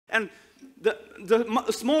And the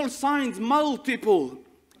small signs multiple.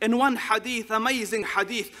 In one hadith, amazing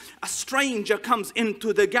hadith, a stranger comes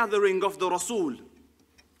into the gathering of the Rasul.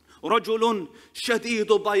 رجل شديد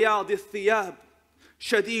بياض الثياب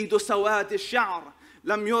شديد سواد الشعر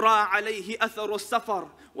لم يرى عليه أثر السفر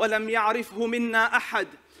ولم يعرفه منا أحد.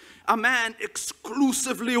 A man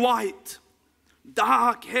exclusively white,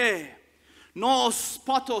 dark hair, no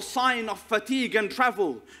spot or sign of fatigue and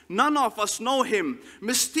travel. None of us know him.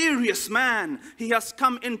 Mysterious man. He has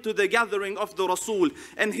come into the gathering of the Rasul,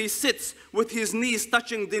 and he sits with his knees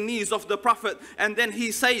touching the knees of the Prophet, and then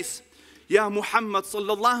he says, Ya Muhammad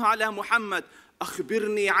sallallahu ala Muhammad,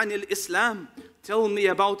 akhbirni anil Islam. Tell me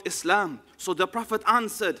about Islam. So the Prophet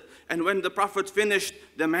answered, and when the Prophet finished,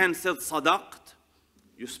 the man said, Sadaqt.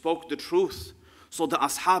 You spoke the truth. So the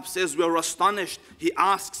ashab says, we are astonished. He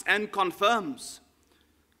asks and confirms,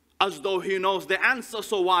 as though he knows the answer,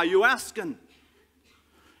 so why are you asking?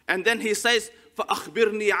 And then he says,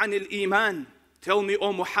 فَأَخْبِرْنِي عَنِ الْإِيمَانِ. Tell me,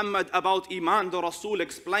 O Muhammad, about Iman. The Rasul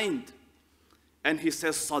explained. And he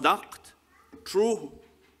says, Sadaqt. True.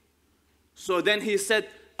 So then he said,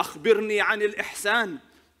 أَخْبِرْنِي عَنِ الْإِحْسَانِ.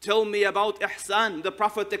 Tell me about Ihsan. The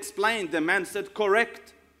Prophet explained. The man said,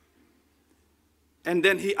 correct. And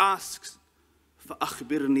then he asks,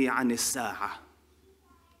 فَأَخْبِرْنِي عَنِ السَّاعَةِ.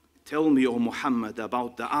 Tell me, O Muhammad,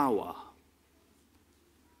 about the hour.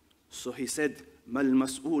 So he said, مَا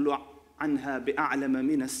الْمَسْئُولُ عَنْهَا بِأَعْلَمَ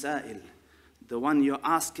مِنَ السَّائِلِ. The one you're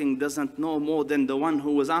asking doesn't know more than the one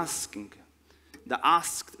who was asking. The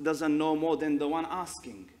asked doesn't know more than the one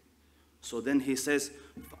asking. So then he says,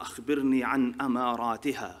 فَأَخْبِرْنِي عَنْ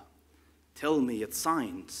أَمَارَاتِهَا. Tell me its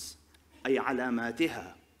signs, أي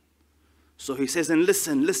علاماتها. So he says, and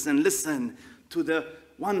listen, listen, listen to the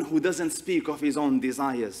one who doesn't speak of his own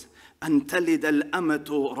desires. أَن تَلِدَ الْأَمَةُ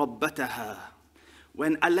رَبَّتَهَا.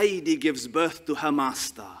 When a lady gives birth to her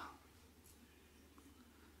master.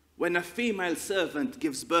 When a female servant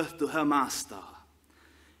gives birth to her master.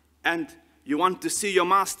 And you want to see your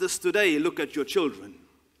masters today, look at your children.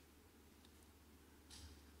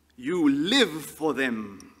 You live for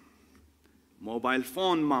them. Mobile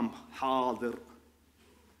phone, mom, حاضر.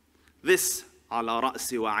 This, على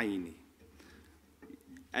رأسي وعيني.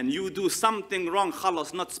 And you do something wrong,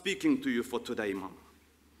 خلاص, not speaking to you for today, mom.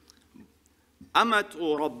 أمت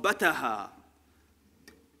ربتها.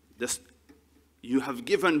 You have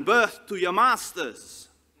given birth to your masters.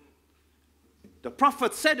 The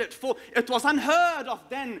Prophet said it, for it was unheard of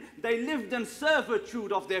then. They lived in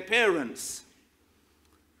servitude of their parents.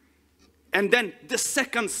 And then the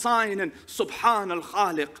second sign, and Subhan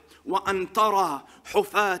al-Khaliq, وَأَن تَرَى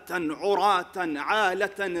حُفَاةً عُرَاةً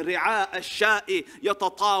عَالَةً رِعَاءَ الشَّاءِ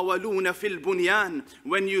يَتَطَاوَلُونَ فِي الْبُنْيَانِ.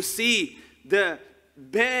 When you see the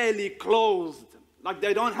barely clothed, like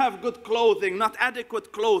they don't have good clothing, not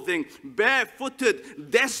adequate clothing,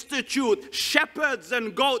 barefooted, destitute, shepherds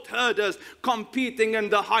and goat herders competing in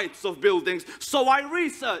the heights of buildings. So I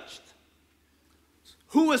researched.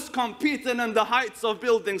 Who is competing in the heights of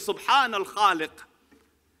buildings? Subhan al-Khaliq.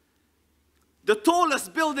 The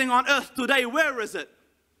tallest building on earth today, where is it?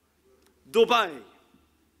 Dubai.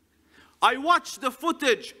 I watched the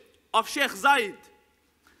footage of Sheikh Zayed.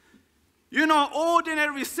 You know,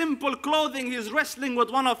 ordinary simple clothing, he's wrestling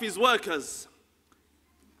with one of his workers.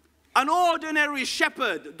 An ordinary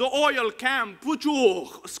shepherd, the oil can,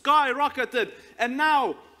 skyrocketed. And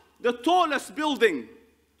now, the tallest building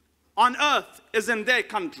on earth is in their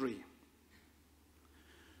country.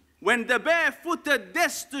 When the barefooted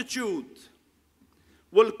destitute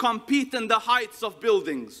will compete in the heights of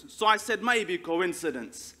buildings. So I said, maybe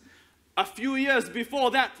coincidence. A few years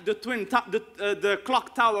before that, the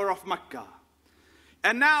clock tower of Mecca.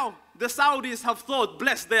 And now the Saudis have thought,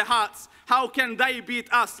 bless their hearts, how can they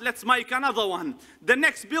beat us? Let's make another one. The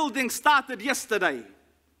next building started yesterday.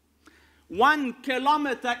 1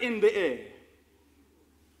 kilometer in the air.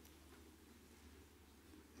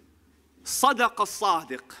 Sadaq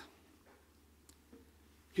al-Sadiq.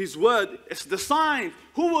 His word is the sign.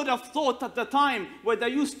 Who would have thought at the time where they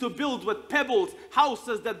used to build with pebbles,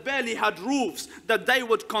 houses that barely had roofs, that they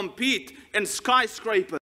would compete in skyscrapers?